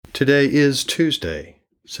Today is Tuesday,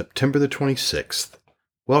 September the 26th.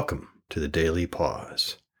 Welcome to the Daily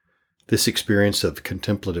Pause. This experience of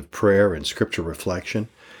contemplative prayer and scripture reflection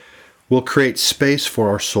will create space for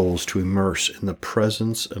our souls to immerse in the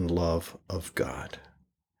presence and love of God.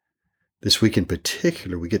 This week in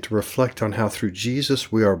particular, we get to reflect on how through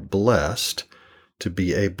Jesus we are blessed to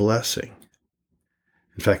be a blessing.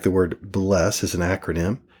 In fact, the word bless is an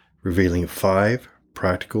acronym revealing 5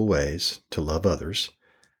 practical ways to love others,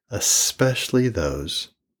 especially those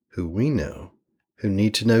who we know who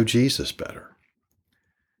need to know Jesus better.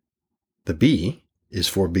 The B is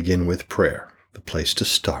for begin with prayer, the place to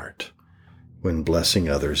start when blessing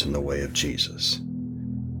others in the way of Jesus.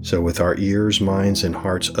 So with our ears, minds, and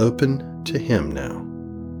hearts open to Him now,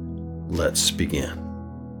 let's begin.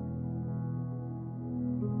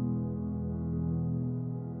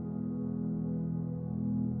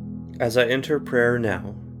 As I enter prayer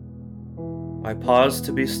now, I pause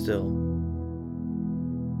to be still,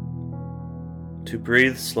 to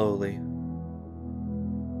breathe slowly,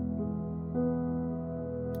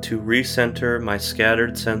 to recenter my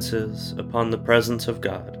scattered senses upon the presence of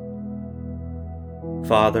God,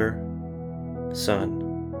 Father, Son,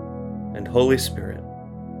 and Holy Spirit.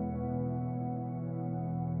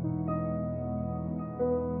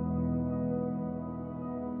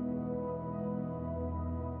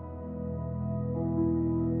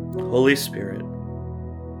 Holy Spirit,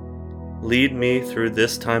 lead me through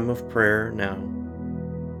this time of prayer now.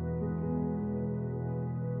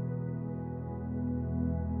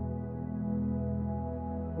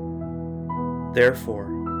 Therefore,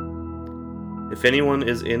 if anyone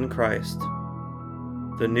is in Christ,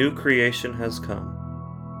 the new creation has come.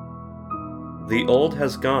 The old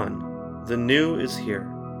has gone, the new is here.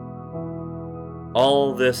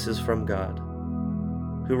 All this is from God,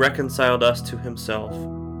 who reconciled us to Himself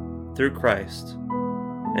through Christ,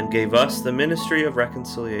 and gave us the ministry of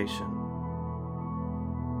reconciliation.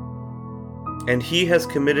 And He has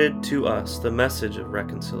committed to us the message of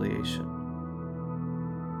reconciliation.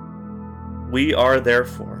 We are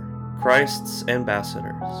therefore Christ's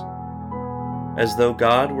ambassadors, as though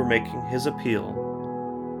God were making His appeal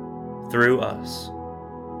through us.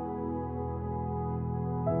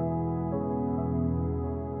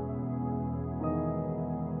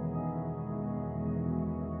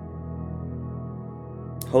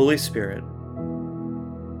 Holy Spirit,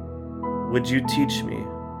 would you teach me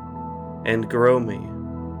and grow me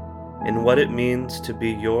in what it means to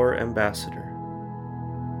be your ambassador?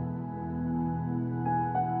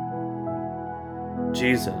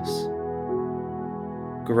 Jesus,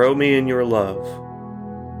 grow me in your love,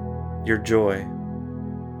 your joy,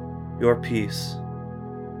 your peace,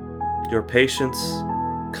 your patience,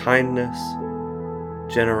 kindness,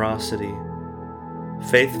 generosity,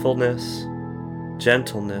 faithfulness,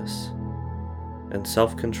 gentleness, and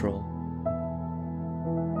self-control.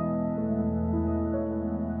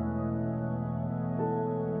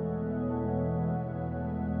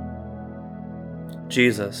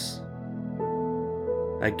 Jesus,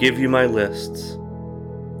 I give you my lists,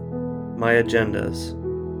 my agendas,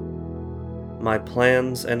 my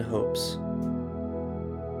plans and hopes,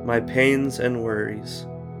 my pains and worries,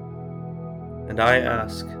 and I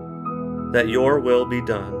ask that your will be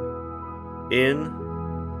done in,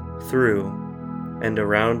 through, and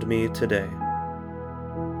around me today.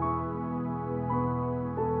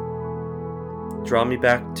 Draw me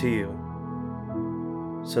back to you,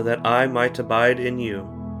 so that I might abide in you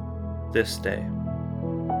this day.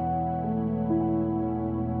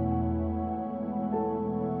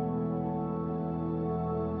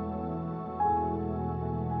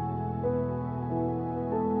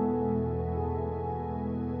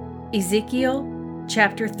 Ezekiel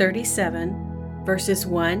chapter 37, verses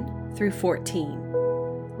 1 through 14.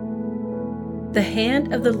 The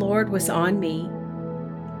hand of the Lord was on me,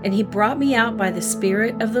 and He brought me out by the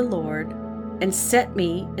Spirit of the Lord and set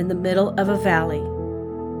me in the middle of a valley.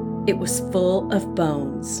 It was full of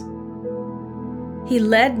bones. He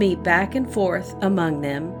led me back and forth among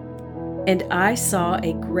them, and I saw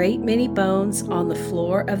a great many bones on the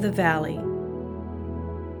floor of the valley,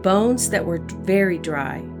 bones that were very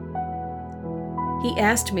dry. He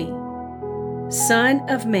asked me, "Son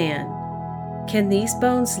of man, can these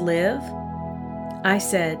bones live?" I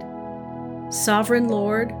said, "Sovereign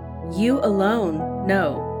Lord, you alone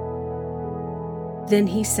know." Then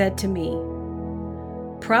He said to me,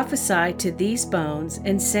 "Prophesy to these bones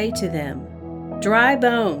and say to them, 'Dry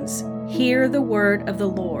bones, hear the word of the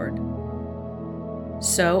Lord.'"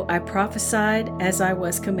 So I prophesied as I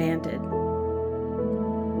was commanded.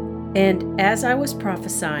 And as I was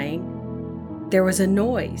prophesying, there was a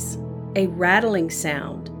noise, a rattling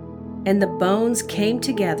sound, and the bones came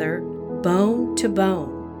together, bone to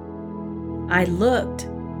bone. I looked,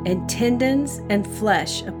 and tendons and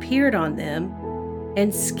flesh appeared on them,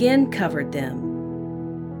 and skin covered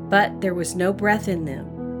them, but there was no breath in them.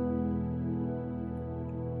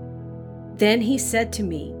 Then he said to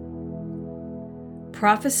me,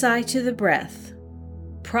 "Prophesy to the breath,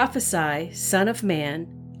 prophesy, Son of Man,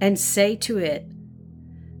 and say to it,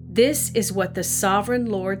 this is what the sovereign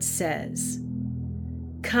Lord says.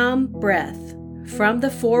 Come, breath, from the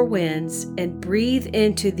four winds, and breathe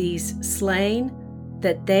into these slain,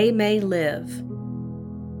 that they may live."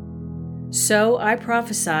 So I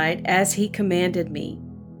prophesied as he commanded me,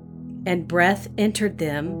 and breath entered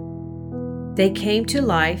them. They came to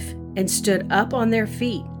life and stood up on their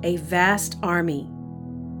feet, a vast army.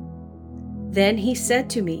 Then he said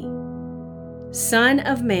to me, "Son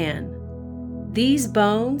of man, these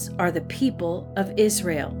bones are the people of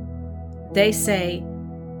Israel. They say,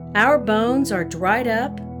 'Our bones are dried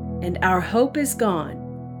up, and our hope is gone.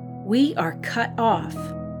 We are cut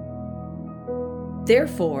off.'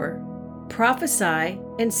 Therefore, prophesy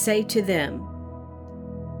and say to them,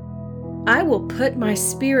 'I will put my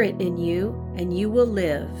spirit in you, and you will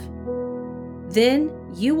live. Then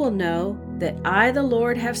you will know that I, the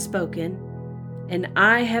Lord, have spoken, and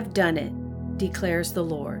I have done it, declares the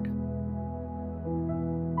Lord."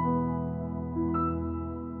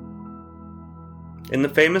 In the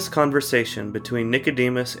famous conversation between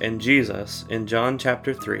Nicodemus and Jesus in John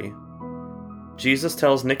chapter 3, Jesus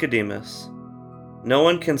tells Nicodemus, "No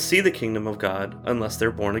one can see the kingdom of God unless they're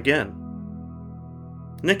born again."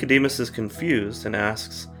 Nicodemus is confused and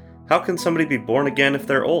asks, "How can somebody be born again if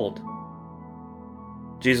they're old?"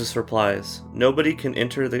 Jesus replies, "Nobody can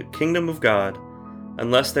enter the kingdom of God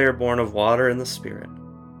unless they are born of water and the Spirit.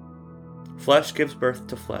 Flesh gives birth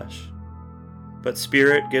to flesh, but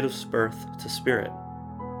Spirit gives birth to spirit."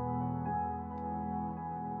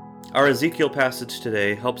 Our Ezekiel passage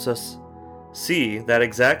today helps us see that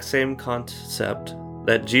exact same concept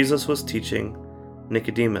that Jesus was teaching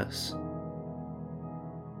Nicodemus.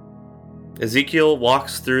 Ezekiel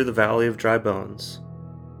walks through the valley of dry bones,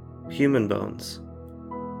 human bones,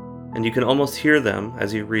 and you can almost hear them,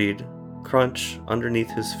 as you read, crunch underneath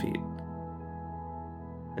his feet.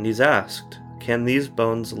 And he's asked, "Can these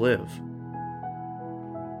bones live?"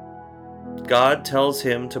 God tells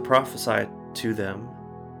him to prophesy to them,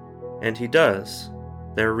 and he does.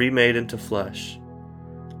 They're remade into flesh.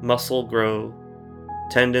 Muscle grow,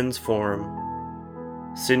 tendons form,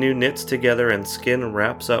 sinew knits together, and skin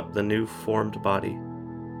wraps up the new formed body.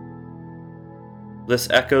 This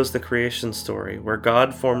echoes the creation story, where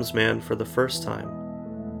God forms man for the first time.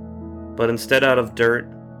 But instead, out of dirt,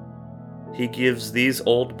 he gives these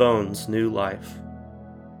old bones new life.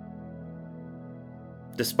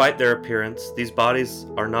 Despite their appearance, these bodies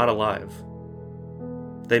are not alive.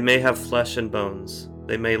 They may have flesh and bones,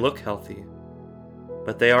 they may look healthy,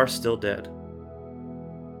 but they are still dead.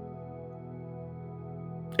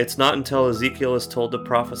 It's not until Ezekiel is told to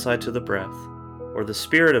prophesy to the breath, or the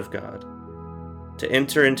Spirit of God, to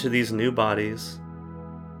enter into these new bodies,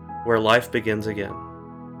 where life begins again.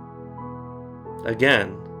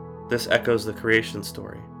 Again, this echoes the creation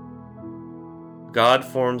story. God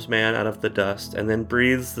forms man out of the dust and then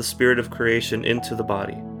breathes the spirit of creation into the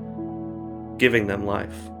body, giving them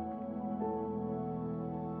life.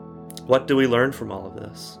 What do we learn from all of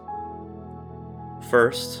this?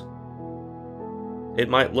 First, it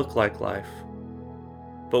might look like life,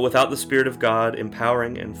 but without the Spirit of God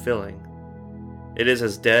empowering and filling, it is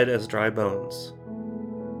as dead as dry bones.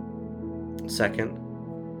 Second,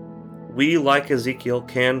 we, like Ezekiel,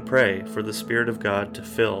 can pray for the Spirit of God to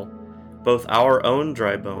fill both our own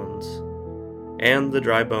dry bones and the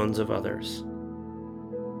dry bones of others.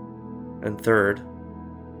 And third,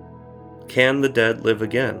 can the dead live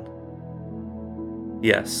again?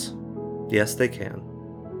 Yes. Yes, they can.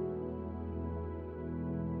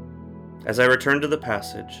 As I return to the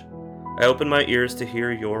passage, I open my ears to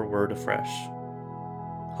hear your word afresh.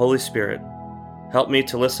 Holy Spirit, help me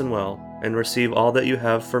to listen well and receive all that you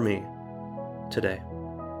have for me today.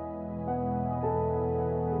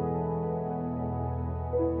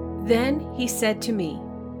 Then he said to me,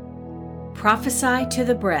 "Prophesy to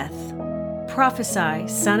the breath, prophesy,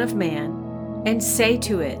 Son of Man, and say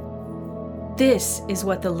to it, this is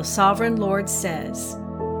what the sovereign Lord says.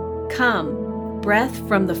 Come, breath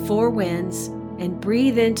from the four winds, and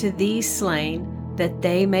breathe into these slain, that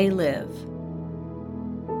they may live."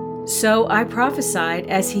 So I prophesied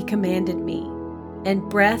as he commanded me, and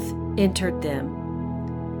breath entered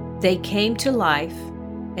them. They came to life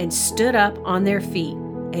and stood up on their feet,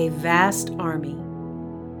 a vast army.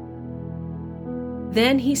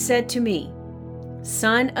 Then he said to me,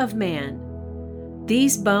 Son of man,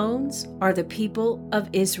 these bones are the people of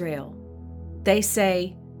Israel. They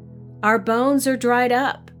say, Our bones are dried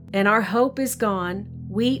up, and our hope is gone.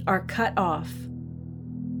 We are cut off.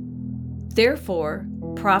 Therefore,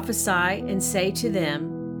 prophesy and say to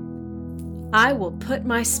them, I will put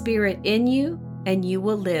my spirit in you, and you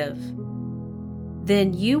will live.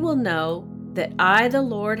 Then you will know that I, the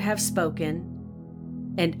Lord, have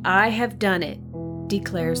spoken, and I have done it,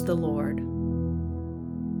 declares the Lord.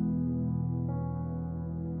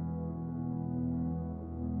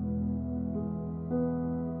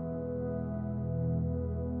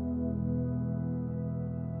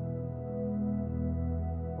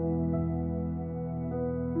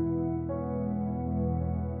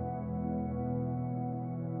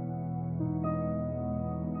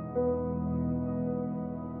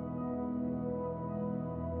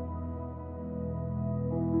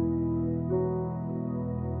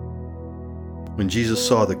 When Jesus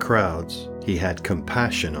saw the crowds, he had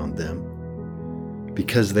compassion on them,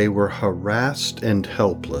 because they were harassed and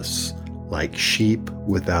helpless, like sheep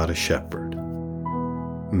without a shepherd.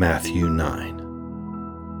 Matthew 9.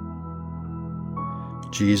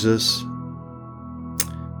 Jesus,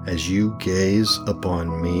 as you gaze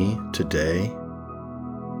upon me today,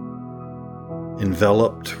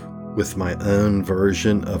 enveloped with my own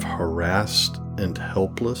version of harassed and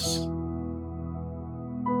helpless,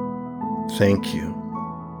 thank you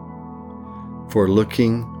for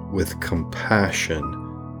looking with compassion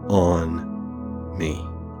on me.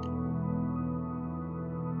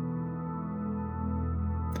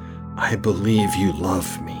 I believe you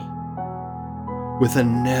love me with a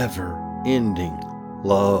never-ending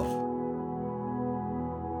love.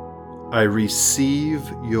 I receive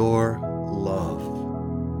your love.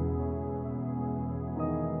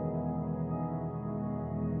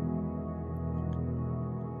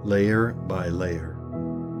 Layer by layer,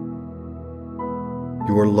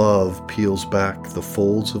 your love peels back the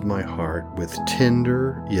folds of my heart with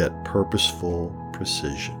tender yet purposeful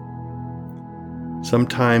precision.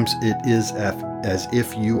 Sometimes it is as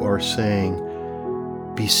if you are saying,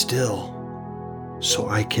 "Be still, so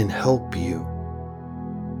I can help you,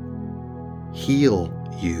 heal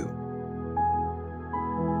you."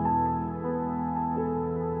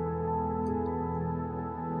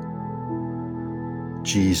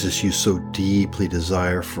 Jesus, you so deeply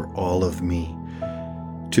desire for all of me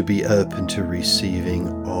to be open to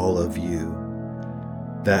receiving all of you,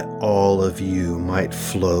 that all of you might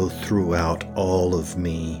flow throughout all of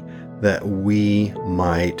me, that we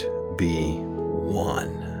might be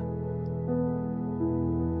one.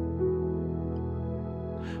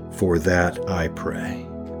 For that I pray.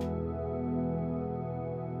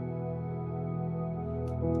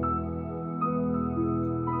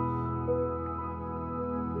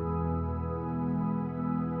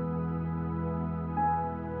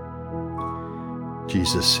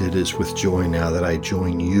 Jesus, it is with joy now that I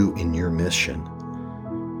join you in your mission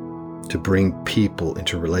to bring people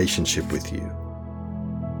into relationship with you.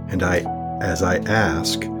 And as I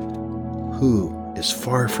ask, who is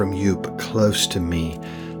far from you but close to me,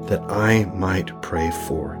 that I might pray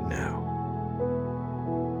for now.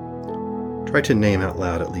 Try to name out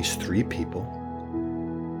loud at least 3 people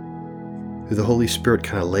who the Holy Spirit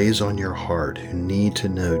kind of lays on your heart who need to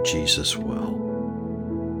know Jesus well.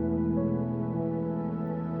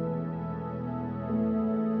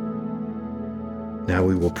 Now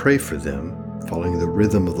we will pray for them, following the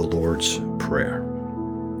rhythm of the Lord's Prayer.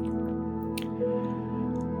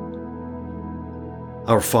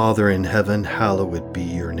 Our Father in heaven, hallowed be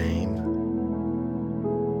your name.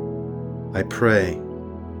 I pray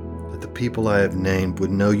that the people I have named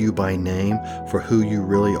would know you by name for who you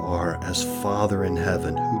really are as Father in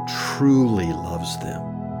heaven, who truly loves them.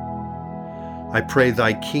 I pray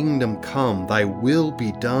thy kingdom come, thy will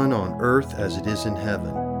be done on earth as it is in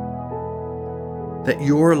heaven. That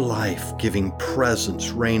your life-giving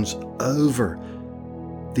presence reigns over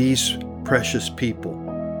these precious people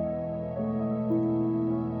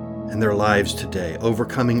and their lives today,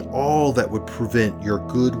 overcoming all that would prevent your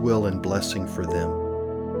goodwill and blessing for them.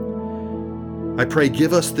 I pray,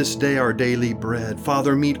 give us this day our daily bread.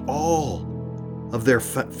 Father, meet all of their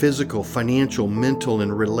physical, financial, mental,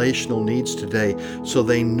 and relational needs today so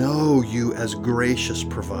they know you as gracious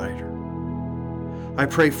provider. I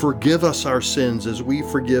pray, forgive us our sins as we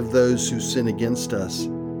forgive those who sin against us,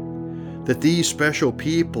 that these special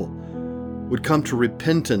people would come to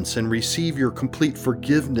repentance and receive your complete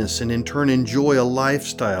forgiveness and in turn enjoy a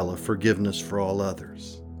lifestyle of forgiveness for all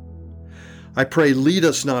others. I pray, lead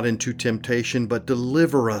us not into temptation, but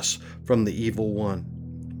deliver us from the evil one.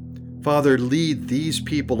 Father, lead these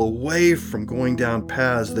people away from going down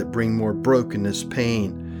paths that bring more brokenness,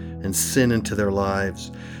 pain, and sin into their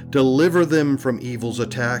lives. Deliver them from evil's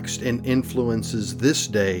attacks and influences this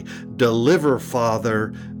day. Deliver,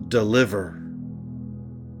 Father, deliver.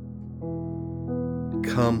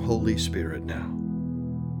 Come, Holy Spirit, now.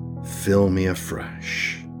 Fill me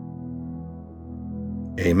afresh.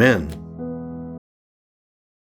 Amen.